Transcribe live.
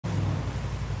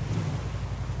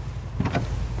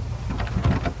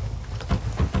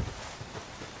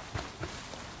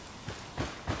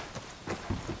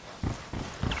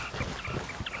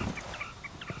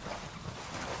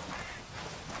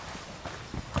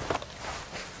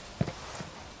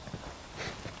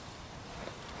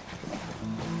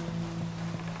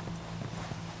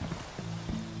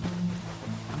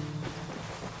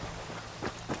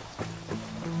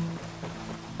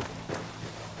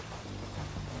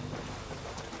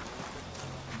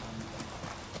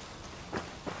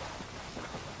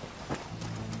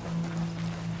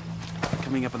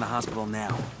Coming up on the hospital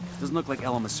now. Doesn't look like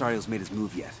El Emisario's made his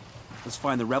move yet. Let's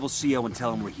find the rebel CO and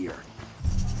tell him we're here.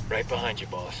 Right behind you,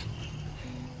 boss.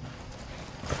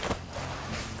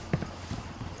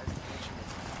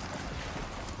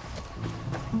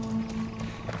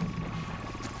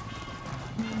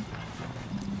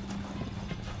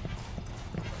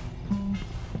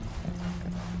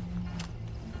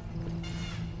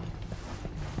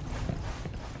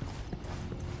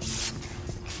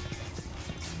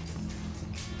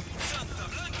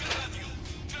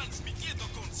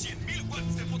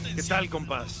 ¿Qué tal,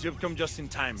 compas? You've come just in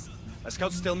time.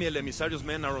 Scouts tell me El Emisario's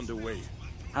men are on the way.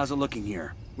 How's it looking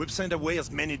here? We've sent away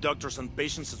as many doctors and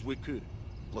patients as we could.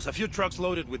 Plus a few trucks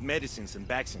loaded with medicines and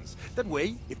vaccines. That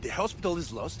way, if the hospital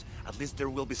is lost, at least there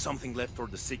will be something left for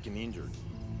the sick and injured.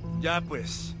 Ya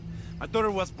pues. My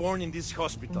daughter was born in this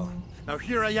hospital. Now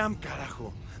here I am,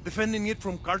 carajo. Defending it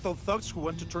from cartel thugs who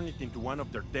want to turn it into one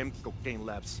of their damn cocaine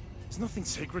labs. Is nothing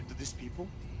sacred to these people?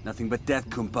 Nothing but death,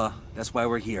 Kumpa. That's why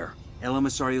we're here. El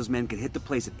Emisario's men could hit the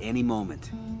place at any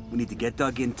moment. We need to get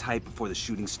dug in tight before the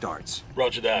shooting starts.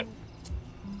 Roger that.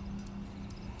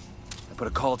 I put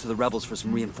a call to the rebels for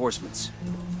some reinforcements.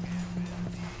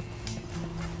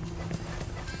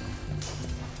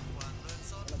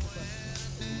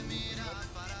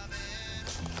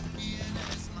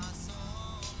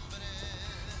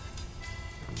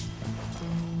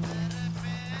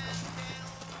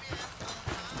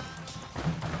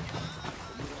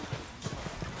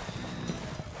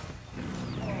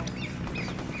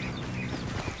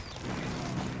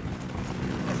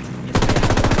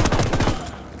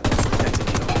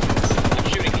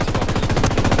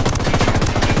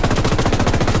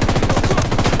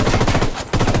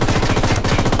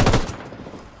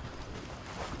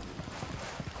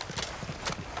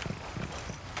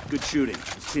 Good shooting.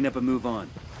 Let's clean up and move on.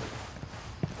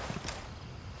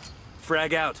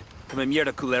 Frag out. Come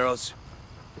mierda, culeros.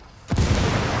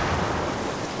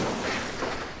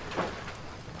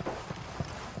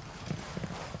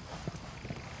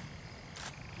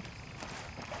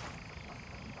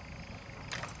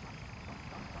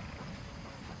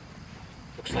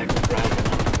 Looks like we're grounded.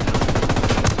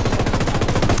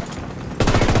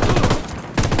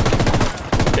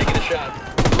 Taking a shot.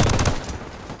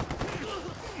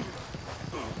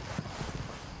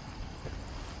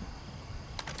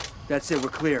 That's it, we're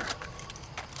clear.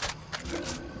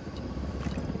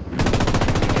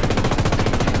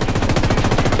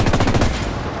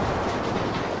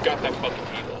 Got that fucking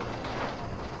helo.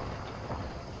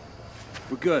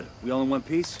 We're good. We all in one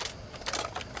piece?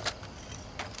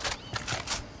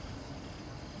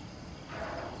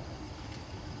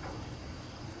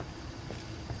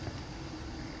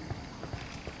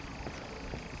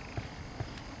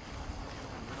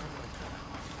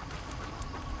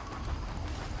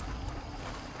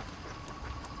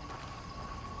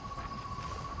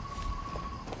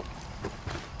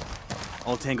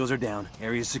 All tangos are down.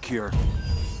 Area's secure.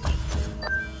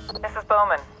 This is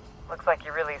Bowman. Looks like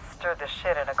you really stirred the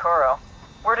shit in Ocoro.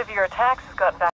 Word of your attacks has gotten back.